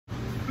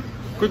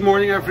Good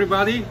morning,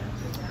 everybody.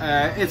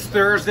 It's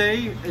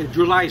Thursday,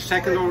 July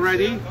 2nd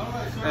already.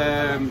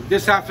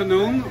 This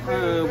afternoon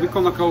we're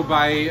gonna go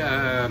by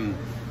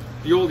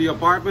the Oldie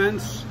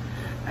Apartments,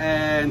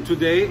 and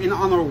today in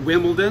honor of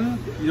Wimbledon,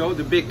 you know,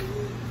 the big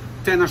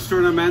tennis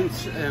tournament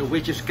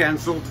which is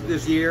cancelled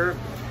this year,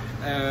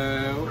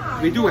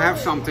 we do have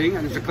something,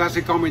 and it's a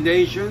classic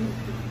combination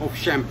of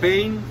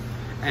champagne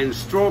and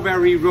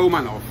strawberry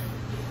Romanov.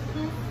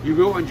 You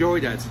will enjoy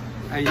that,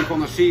 and you're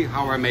gonna see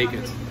how I make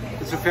it.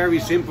 It's a very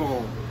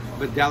simple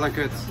but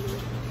delicate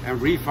and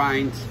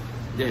refined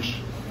dish.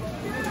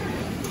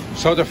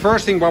 So the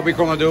first thing what we're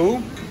gonna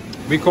do,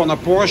 we're gonna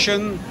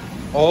portion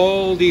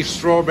all these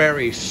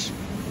strawberries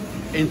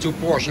into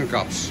portion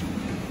cups.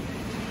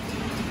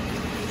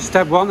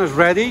 Step one is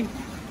ready.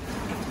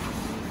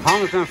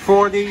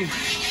 140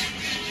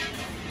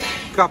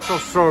 cups of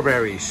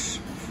strawberries.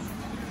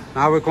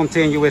 Now we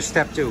continue with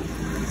step two.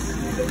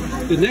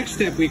 The next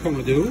step we're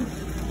gonna do,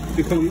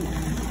 we're gonna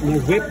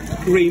whip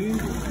cream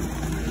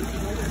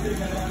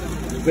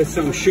with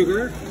some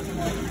sugar,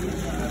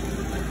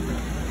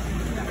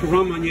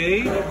 Grand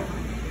Marnier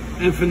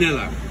and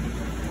vanilla.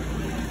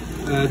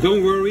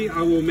 Don't worry,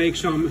 I will make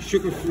some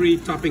sugar-free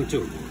topping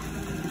too.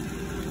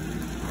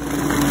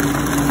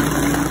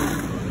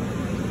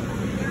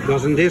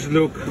 Doesn't this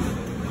look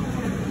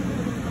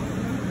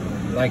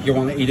like you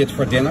want to eat it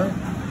for dinner?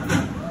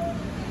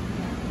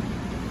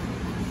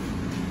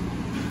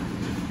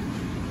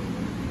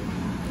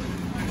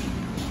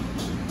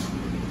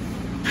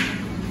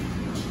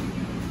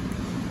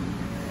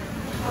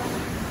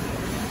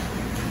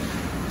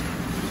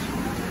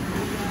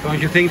 Don't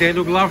you think they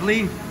look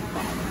lovely?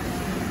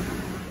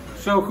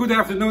 So good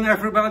afternoon,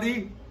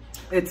 everybody.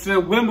 It's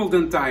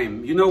Wimbledon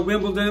time. You know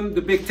Wimbledon,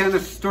 the big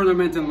tennis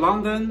tournament in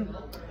London,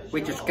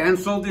 which is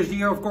cancelled this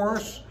year, of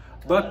course.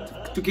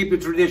 But to keep the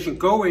tradition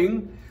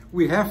going,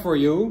 we have for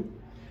you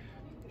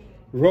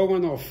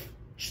Romanov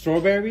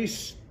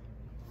strawberries.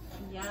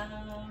 Yum.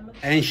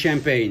 And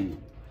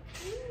champagne.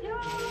 Yum.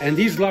 And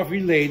these lovely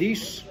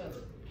ladies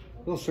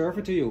will serve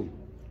it to you.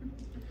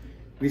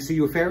 We see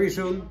you very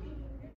soon.